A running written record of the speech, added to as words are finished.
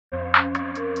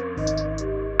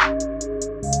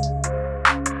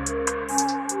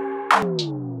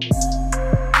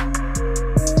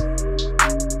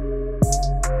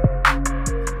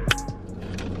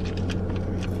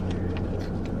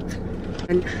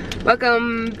YouTube.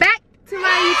 Welcome back to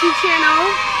my YouTube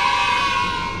channel.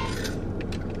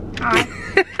 Hi.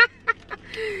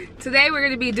 Today we're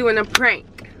going to be doing a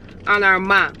prank on our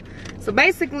mom. So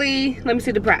basically, let me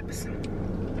see the props.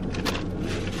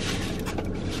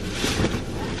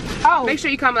 Oh. Make sure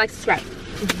you comment, like, subscribe.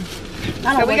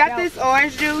 So we got this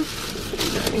orange juice.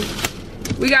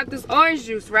 We got this orange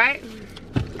juice, right?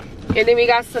 And then we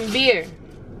got some beer.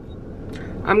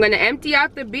 I'm gonna empty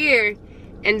out the beer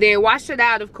and then wash it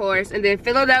out, of course, and then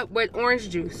fill it up with orange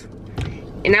juice.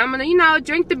 And I'm gonna, you know,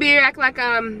 drink the beer, act like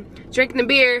I'm drinking the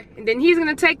beer, and then he's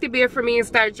gonna take the beer from me and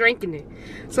start drinking it.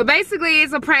 So basically,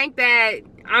 it's a prank that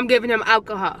I'm giving him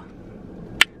alcohol.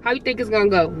 How you think it's gonna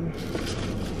go?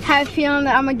 Have a feeling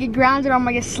that I'm gonna get grounded or I'm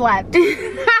gonna get slapped.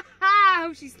 I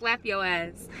hope she slap your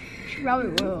ass. She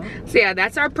probably will. So yeah,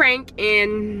 that's our prank,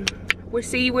 and we'll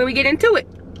see when we get into it.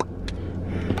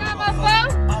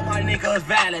 All my niggas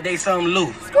valid, they something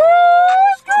loose.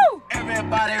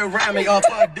 Everybody around me up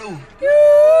a do.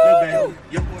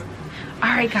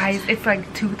 Alright guys, it's like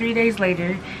 2-3 days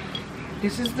later.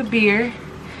 This is the beer.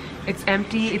 It's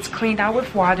empty, it's cleaned out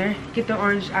with water. Get the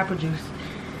orange apple juice.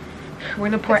 We're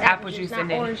gonna pour apple juice in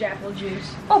there. Orange apple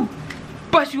juice. Oh,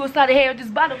 bust you upside the head with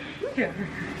this bottle.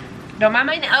 Don't mind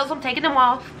my nails, I'm taking them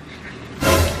off.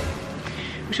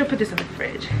 We should put this in the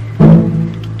fridge.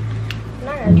 I'm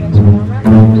not gonna drink some more, right?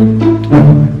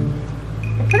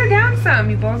 Well, put her down some,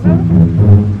 you bozo.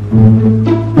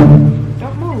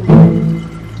 Don't move.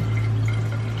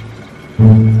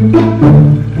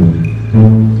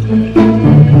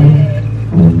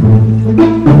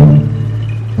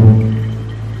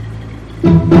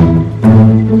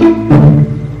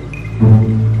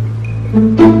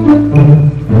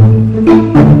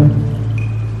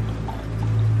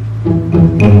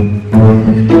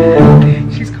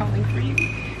 She's calling for you.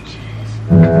 She is.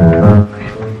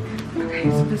 Okay,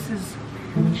 so this is.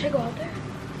 Should I go out there?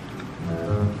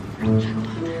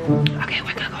 Okay,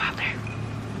 we're gonna go out there.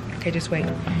 Okay, just wait.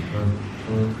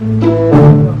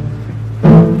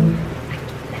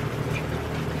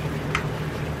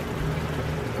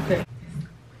 Okay.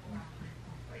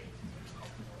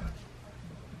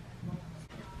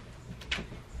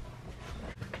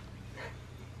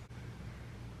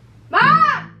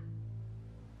 Mom!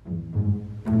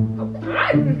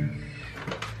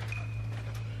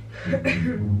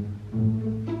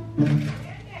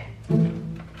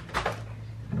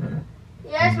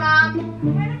 Yes, Mom.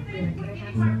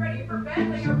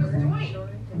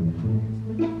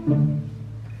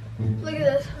 Look at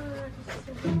this.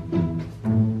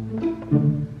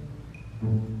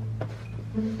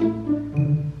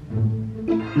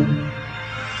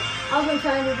 I was gonna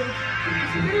tell you this.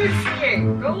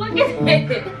 Go look at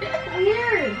it.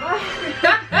 Weird.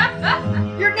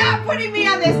 You're not putting me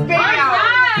on this video. Why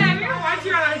not? You're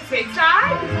watching on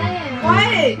TikTok?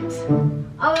 What?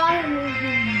 A lot of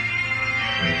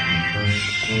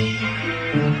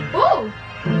Ooh!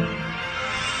 Can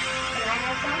I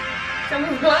have some? Some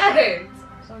what?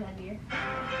 Some of that beer.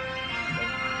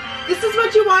 This is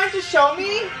what you wanted to show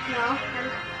me? No.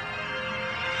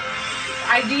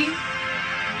 ID?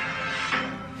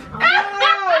 No,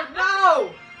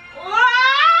 no.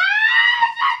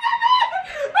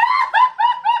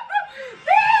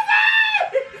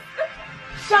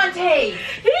 Shantae.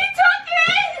 He took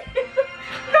it!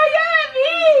 No, you're at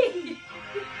me!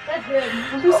 That's good.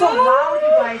 You're so loud, you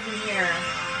guys, in here.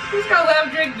 Who's gonna let him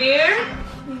drink beer?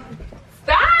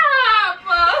 Stop!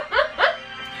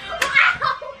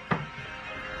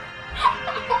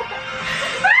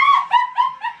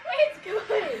 It's good.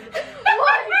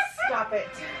 What? Stop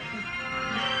it.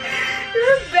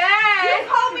 You're bad! You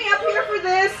called me up here for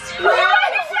this. TikTok.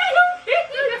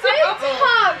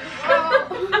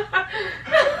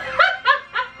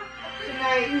 Good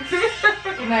night.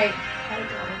 Good night.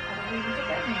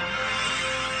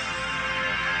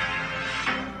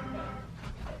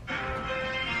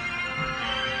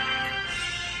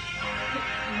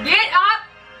 Get up!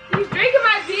 He's drinking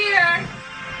my beer!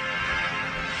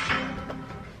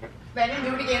 Ben, do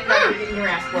it again. Now you're getting your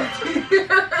ass whooped.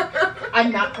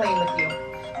 I'm not playing with you.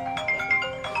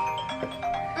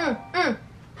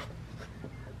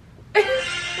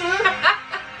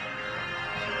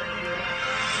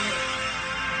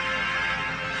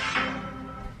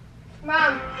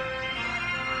 Mom.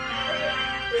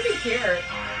 Look at here.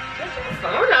 Get your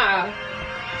phone off.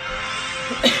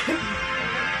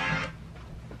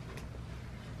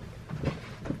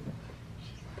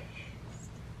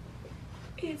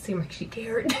 It didn't seem like she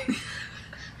cared.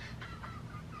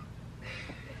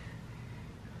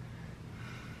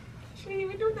 She didn't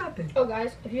even do nothing. Oh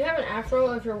guys, if you have an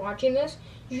afro, if you're watching this,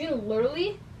 you can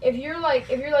literally if you're like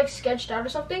sketched out or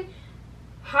something,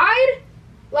 hide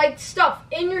like stuff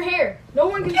in your hair. No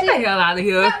one can Get see the it. hell out of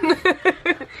here.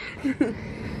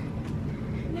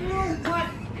 No, but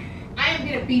I am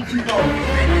gonna beat you both.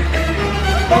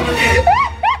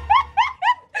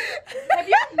 Have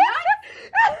you not?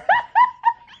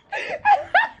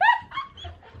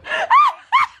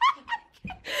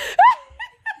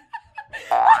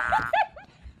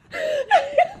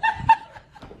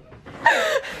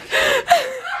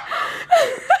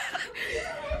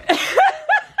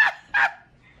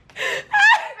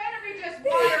 Better be just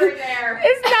water in there.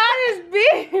 It's not his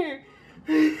beard.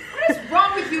 What is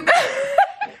wrong with you?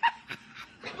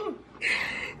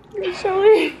 Show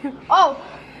me. Oh,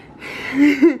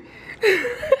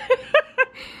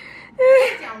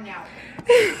 Sit down now.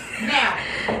 Now.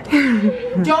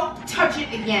 Don't touch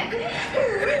it again.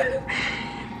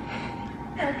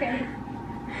 okay.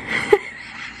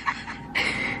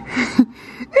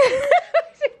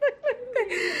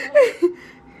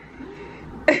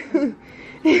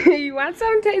 You want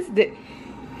some? Taste it.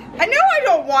 I know I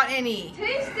don't want any.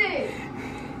 Taste it.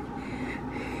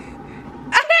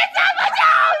 It's apple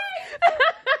juice!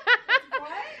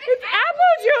 It's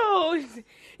apple juice!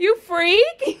 You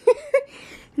freak!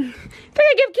 Can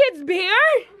I give kids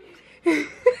beer?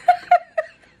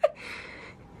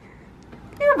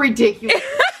 You're ridiculous.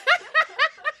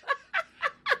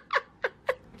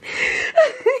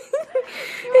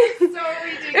 You're so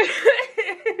ridiculous.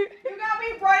 You got me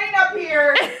running up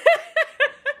here.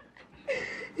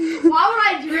 Why would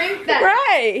I drink that?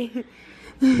 Right.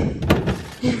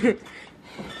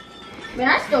 Man,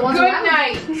 I still want Good some.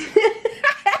 night.